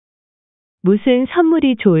무슨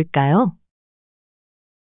선물이 좋을까요?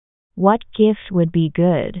 What gift would be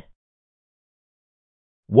good?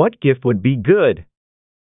 What gift would be good?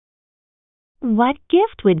 What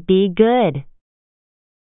gift would be good?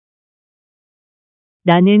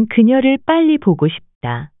 나는 그녀를 빨리 보고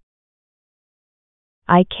싶다.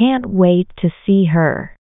 I can't wait to see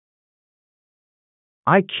her.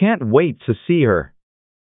 I can't wait to see her.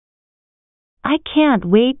 I can't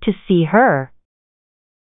wait to see her.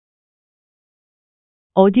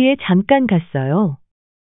 어디에 잠깐 갔어요?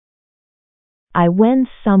 I went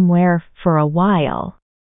somewhere for a while.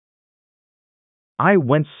 I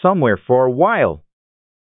went somewhere for a while.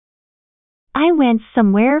 I went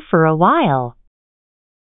somewhere for a while.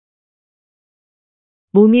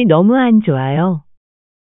 몸이 너무 안 좋아요.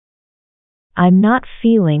 I'm not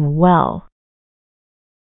feeling well.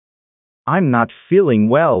 I'm not feeling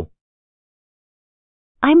well.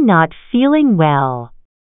 I'm not feeling well.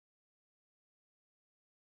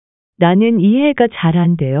 나는 이해가 잘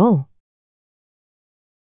안 돼요.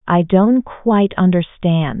 I don't quite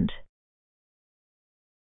understand.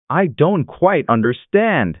 I don't quite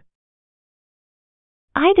understand.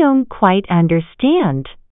 I don't quite understand.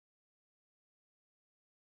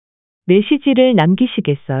 메시지를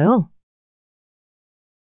남기시겠어요?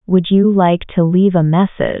 Would you like to leave a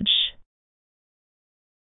message?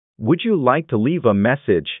 Would you like to leave a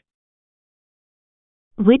message?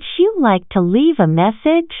 Would you like to leave a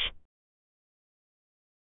message?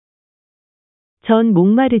 전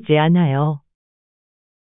목마르지 않아요.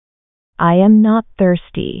 I am not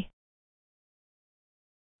thirsty.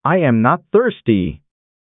 I am not thirsty.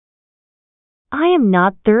 I am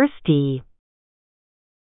not thirsty.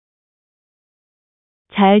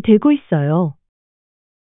 잘 되고 있어요.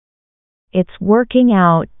 It's working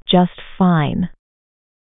out just fine.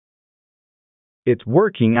 It's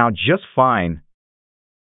working out just fine.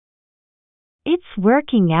 It's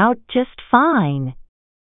working out just fine.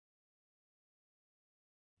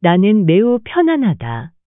 나는 매우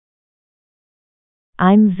편안하다.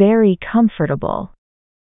 I'm very comfortable.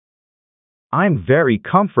 I'm very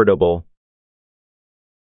comfortable.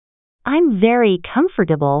 I'm very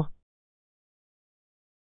comfortable.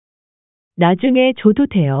 나중에 줘도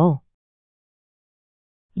돼요.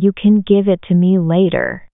 You can give it to me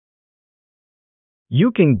later. You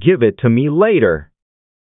can give it to me later.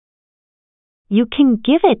 You can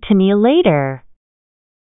give it to me later.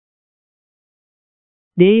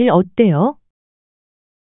 내일 어때요?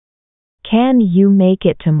 Can you make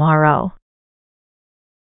it tomorrow?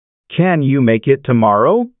 Can you make it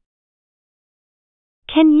tomorrow?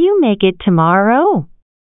 Can you make it tomorrow?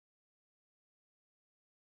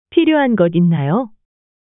 필요한 것 있나요?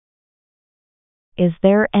 Is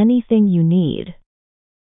there anything you need?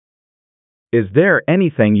 Is there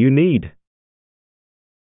anything you need?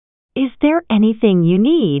 Is there anything you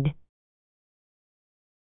need?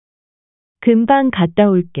 금방 갔다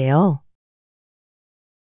올게요.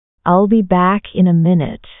 I'll be back in a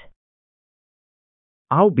minute.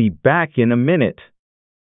 I'll be back in a minute.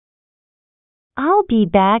 I'll be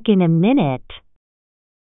back in a minute.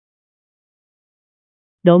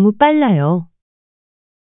 너무 빨라요.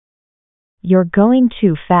 You're going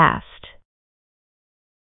too fast.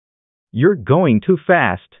 You're going too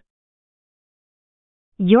fast.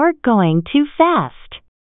 You're going too fast.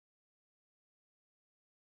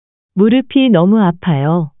 무릎이 너무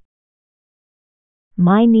아파요.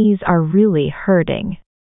 My knees are really hurting.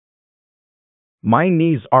 My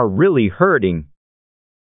knees are really hurting.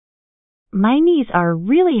 My knees are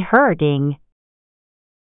really hurting.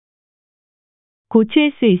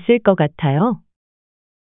 고칠 수 있을 것 같아요.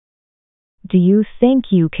 Do you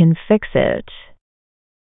think you can fix it?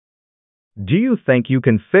 Do you think you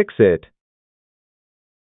can fix it?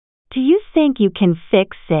 Do you think you can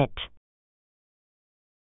fix it?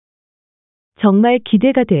 정말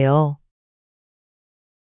기대가 돼요.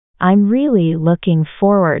 I'm really looking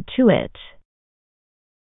forward to it.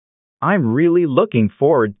 I'm really looking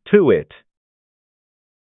forward to it.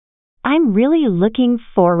 I'm really looking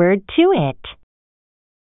forward to it.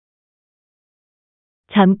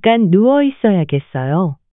 잠깐 누워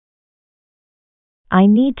있어야겠어요. I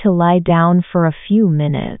need to lie down for a few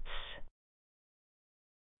minutes.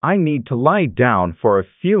 I need to lie down for a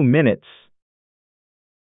few minutes.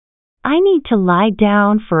 I need to lie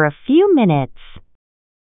down for a few minutes.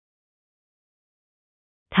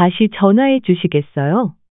 다시 전화해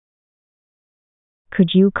주시겠어요?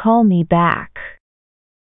 Could you call me back?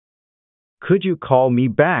 Could you call me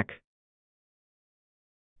back?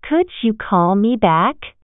 Could you call me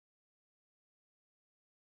back?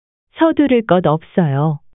 서두를 것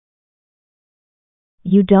없어요.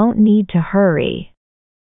 You don't need to hurry.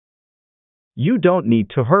 You don't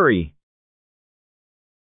need to hurry.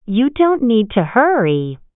 You don't need to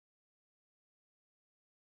hurry.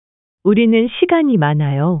 우리는 시간이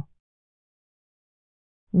많아요.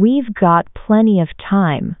 We've got plenty of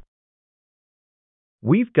time.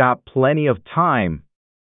 We've got plenty of time.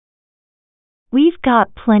 We've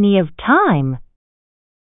got plenty of time.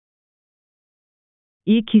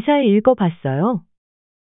 이 기사 읽어봤어요?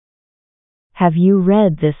 Have you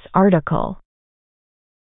read this article?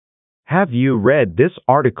 Have you read this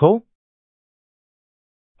article?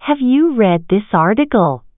 Have you read this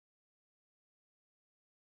article?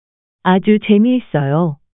 아주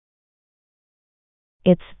재미있어요.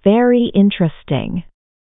 It's very interesting.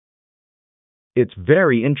 It's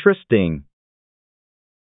very interesting.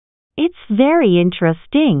 It's very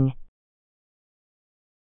interesting.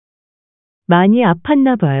 많이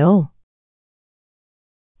아팠나 봐요.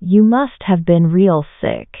 You must have been real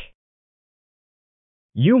sick.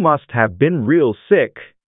 You must have been real sick.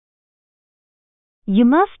 You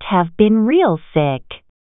must have been real sick.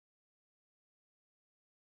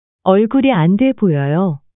 얼굴이 안 돼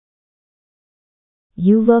보여요.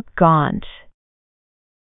 You look gaunt.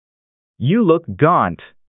 You look gaunt.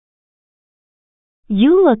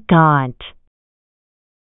 You look gaunt.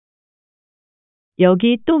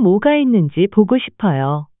 여기 또 뭐가 있는지 보고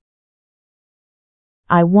싶어요.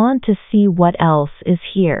 I want to see what else is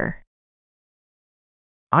here.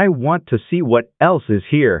 I want to see what else is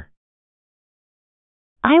here.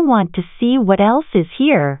 I want to see what else is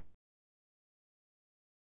here.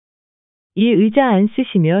 이 의자 안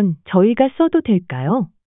쓰시면 저희가 써도 될까요?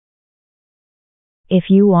 If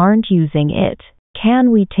you aren't using it,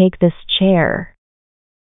 can we take this chair?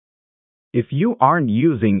 If you aren't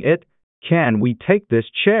using it, can we take this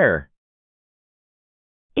chair?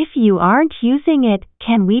 If you aren't using it,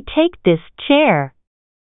 can we take this chair?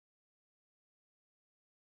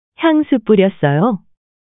 향수 뿌렸어요?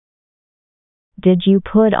 Did you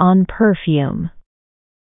put on perfume?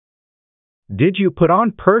 Did you put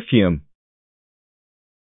on perfume?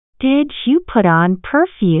 Did you put on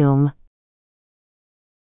perfume?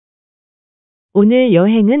 오늘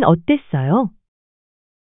여행은 어땠어요?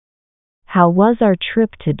 How was our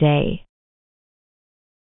trip today?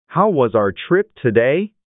 How was our trip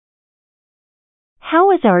today? How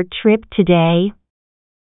was our trip today?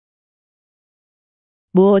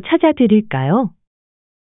 뭐 찾아드릴까요?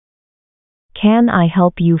 Can I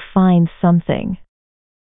help you find something?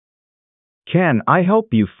 Can I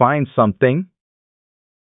help you find something?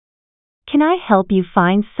 Can I help you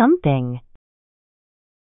find something?